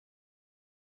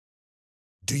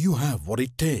Do you have what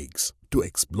it takes to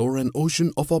explore an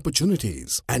ocean of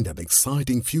opportunities and an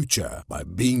exciting future by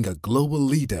being a global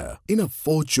leader in a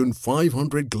Fortune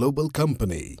 500 global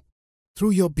company?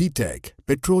 Through your BTech,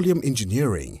 Petroleum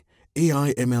Engineering,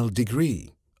 AI/ML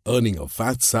degree, earning a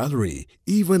fat salary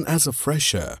even as a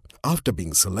fresher after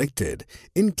being selected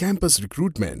in campus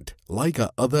recruitment like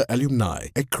our other alumni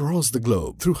across the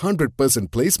globe through 100%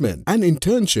 placement and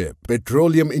internship,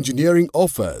 Petroleum Engineering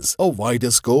offers a wider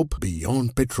scope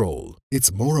beyond petrol.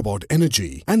 It's more about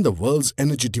energy, and the world's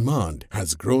energy demand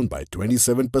has grown by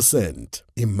 27%.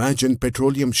 Imagine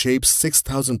petroleum shapes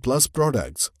 6,000 plus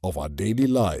products of our daily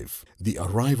life. The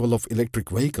arrival of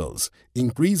electric vehicles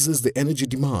increases the energy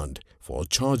demand for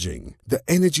charging. The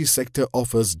energy sector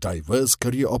offers diverse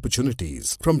career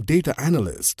opportunities from data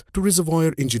analyst to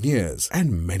reservoir engineers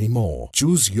and many more.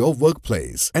 Choose your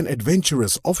workplace, an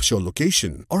adventurous offshore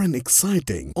location or an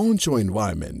exciting onshore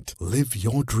environment. Live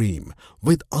your dream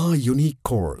with our unique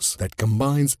course that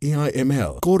combines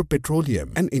AI/ML, core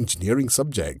petroleum and engineering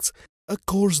subjects. A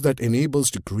course that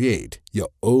enables to create your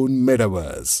own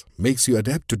metaverse, makes you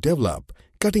adapt to develop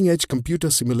cutting-edge computer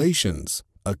simulations.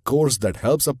 A course that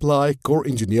helps apply core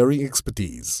engineering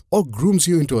expertise or grooms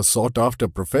you into a sought-after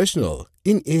professional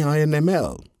in AI and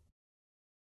ML.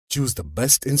 Choose the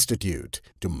best institute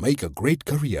to make a great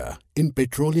career in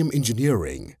petroleum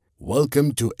engineering.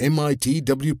 Welcome to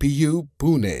MITWPU,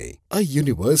 Pune, a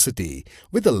university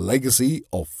with a legacy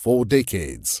of 4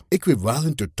 decades,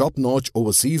 equivalent to top-notch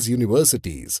overseas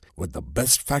universities with the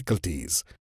best faculties,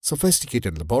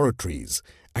 sophisticated laboratories,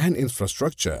 and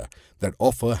infrastructure that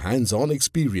offer hands-on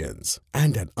experience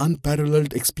and an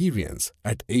unparalleled experience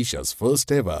at Asia's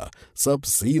first ever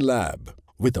subsea lab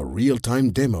with a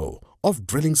real-time demo of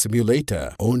drilling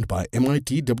simulator owned by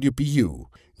MITWPU,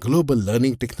 Global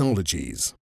Learning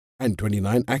Technologies, and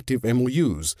 29 active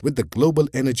MOUs with the global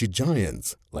energy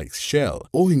giants like Shell,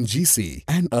 ONGC,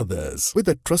 and others with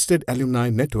a trusted alumni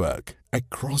network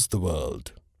across the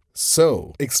world.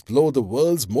 So, explore the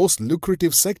world's most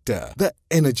lucrative sector, the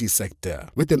energy sector,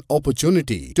 with an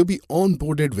opportunity to be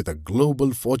onboarded with a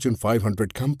global Fortune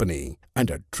 500 company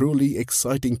and a truly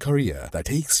exciting career that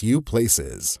takes you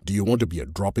places. Do you want to be a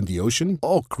drop in the ocean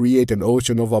or create an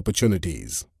ocean of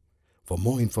opportunities? For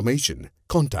more information,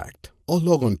 contact or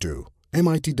log on to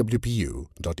mitwpu.edu.in.